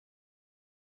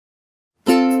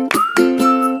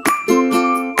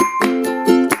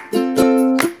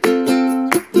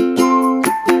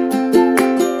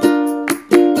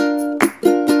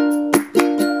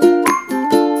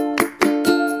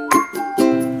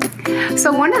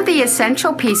So one of the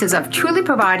essential pieces of truly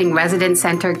providing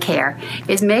resident-centered care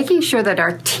is making sure that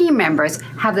our team members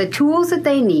have the tools that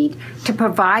they need to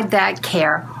provide that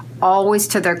care always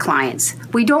to their clients.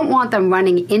 We don't want them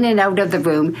running in and out of the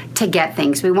room to get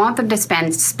things. We want them to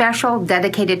spend special,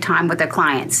 dedicated time with their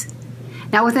clients.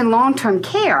 Now, within long-term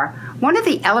care, one of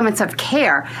the elements of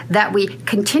care that we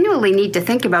continually need to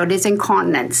think about is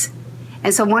incontinence.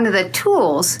 And so one of the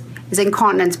tools is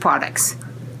incontinence products.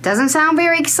 Doesn't sound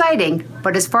very exciting,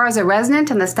 but as far as the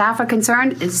resident and the staff are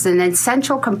concerned, it's an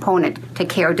essential component to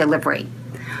care delivery.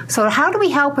 So how do we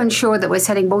help ensure that we're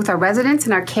setting both our residents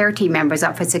and our care team members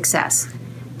up for success?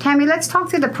 Tammy, let's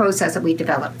talk through the process that we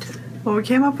developed. Well, we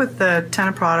came up with the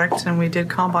Tena product and we did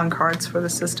Kanban cards for the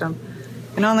system.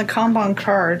 And on the Kanban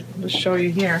card, I'll show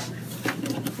you here,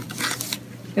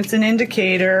 it's an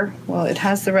indicator. Well, it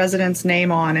has the resident's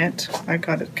name on it. I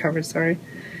got it covered, sorry.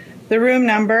 The room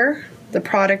number, the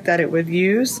product that it would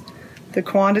use, the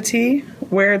quantity,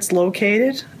 where it's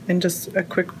located, and just a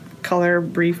quick color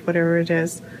brief, whatever it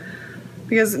is.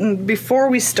 Because before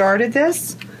we started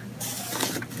this,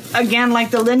 again, like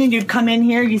the linen, you'd come in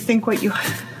here, you think what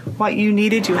you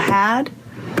needed, you had.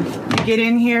 You get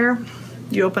in here,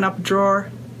 you open up a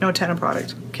drawer, no Tena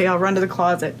product. Okay, I'll run to the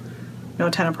closet, no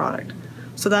Tena product.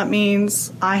 So that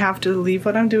means I have to leave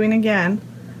what I'm doing again,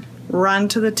 run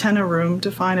to the Tena room to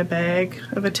find a bag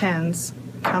of Attends,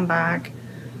 come back,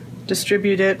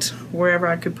 distribute it wherever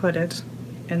I could put it,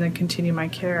 and then continue my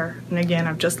care. And again,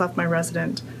 I've just left my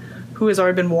resident who has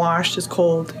already been washed, is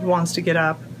cold, he wants to get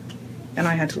up, and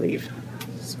I had to leave.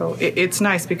 So it's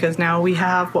nice because now we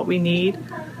have what we need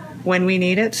when we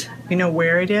need it, we know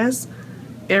where it is.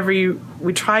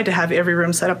 We tried to have every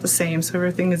room set up the same, so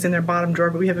everything is in their bottom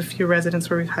drawer, but we have a few residents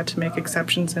where we've had to make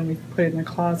exceptions and we put it in the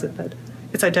closet, but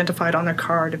it's identified on their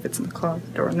card if it's in the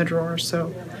closet or in the drawer.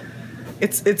 So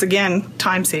it's again,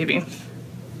 time saving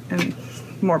and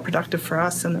more productive for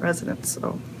us and the residents.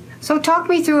 So talk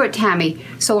me through it, Tammy.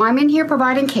 So I'm in here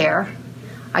providing care.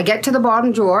 I get to the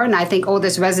bottom drawer and I think, oh,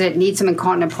 this resident needs some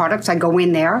incontinent products. I go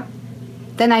in there.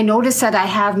 Then I notice that I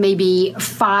have maybe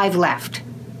 5 left.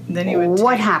 Then you would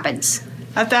what happens?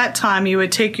 At that time, you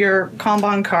would take your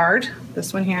Kanban card,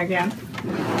 this one here again,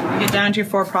 you get down to your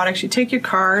 4 products, you take your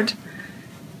card,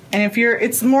 and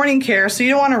it's morning care, so you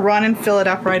don't want to run and fill it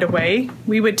up right away.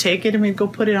 We would take it and we'd go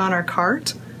put it on our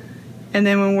cart, and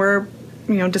then when we're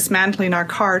dismantling our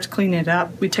cart, cleaning it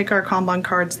up, we take our Kanban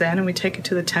cards then and we take it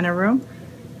to the Tena room,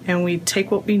 and we take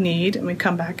what we need and we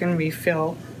come back and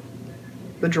refill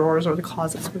the drawers or the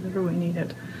closets, whatever we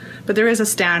needed. But there is a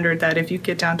standard that if you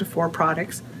get down to 4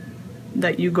 products,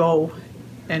 that you go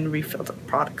and refill the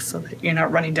products so that you're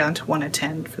not running down to 1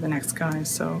 Attend for the next guy.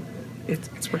 So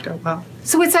it's worked out well.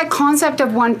 So it's that concept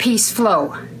of one-piece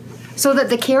flow, so that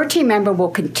the care team member will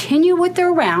continue with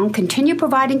their round, continue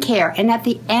providing care, and at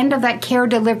the end of that care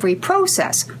delivery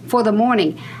process for the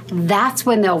morning, that's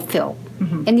when they'll fill.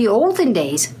 Mm-hmm. In the olden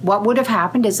days, what would have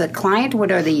happened is the client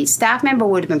or the staff member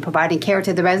would have been providing care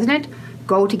to the resident,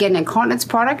 go to get an incontinence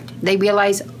product, they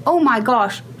realize, oh my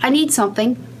gosh, I need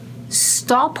something,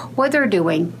 stop what they're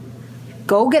doing,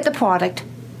 go get the product,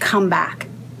 come back.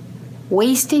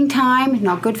 Wasting time,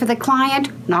 not good for the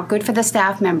client, not good for the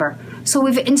staff member. So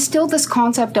we've instilled this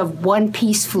concept of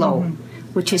one-piece flow,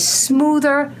 which is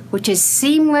smoother, which is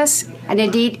seamless, and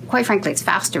indeed, quite frankly, it's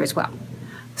faster as well.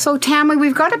 So Tammy,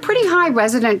 we've got a pretty high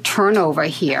resident turnover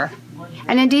here.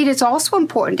 And indeed, it's also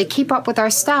important to keep up with our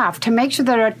staff to make sure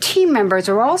that our team members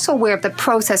are also aware of the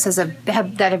processes that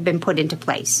have been put into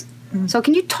place. Mm-hmm. So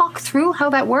can you talk through how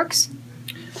that works?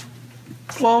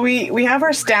 Well, we have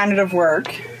our standard of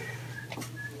work,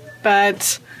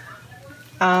 but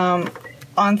on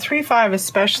 3-5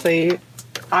 especially,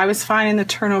 I was finding the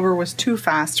turnover was too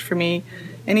fast for me.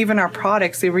 And even our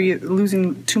products, they were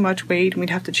losing too much weight and we'd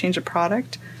have to change a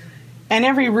product. And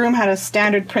every room had a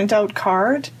standard printout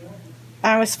card.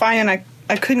 I was finding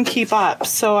I couldn't keep up,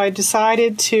 so I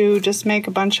decided to just make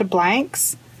a bunch of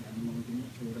blanks.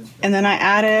 And then I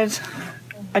added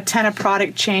a Tena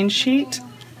product change sheet.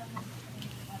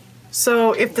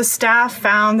 So if the staff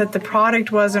found that the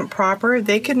product wasn't proper,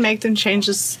 they could make them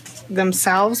changes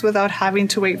themselves without having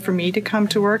to wait for me to come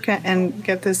to work and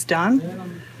get this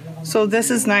done. So this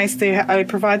is nice. I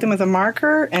provide them with a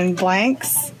marker and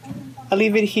blanks. I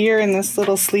leave it here in this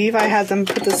little sleeve. I had them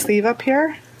put the sleeve up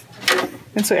here.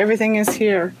 And so everything is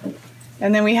here.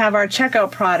 And then we have our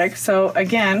checkout product. So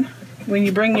again, when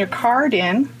you bring your card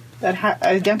in that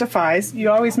identifies, you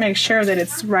always make sure that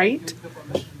it's right.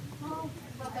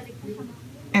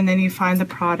 And then you find the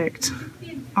product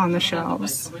on the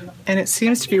shelves. And it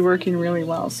seems to be working really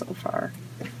well so far.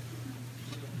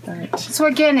 Right. So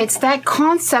again, it's that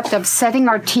concept of setting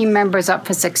our team members up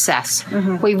for success.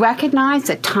 We recognize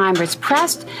that time is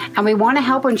pressed, and we want to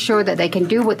help ensure that they can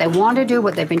do what they want to do,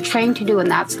 what they've been trained to do, and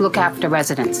that's look after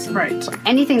residents. Right.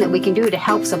 Anything that we can do to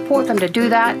help support them to do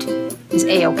that is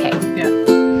A-OK.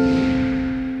 Yeah.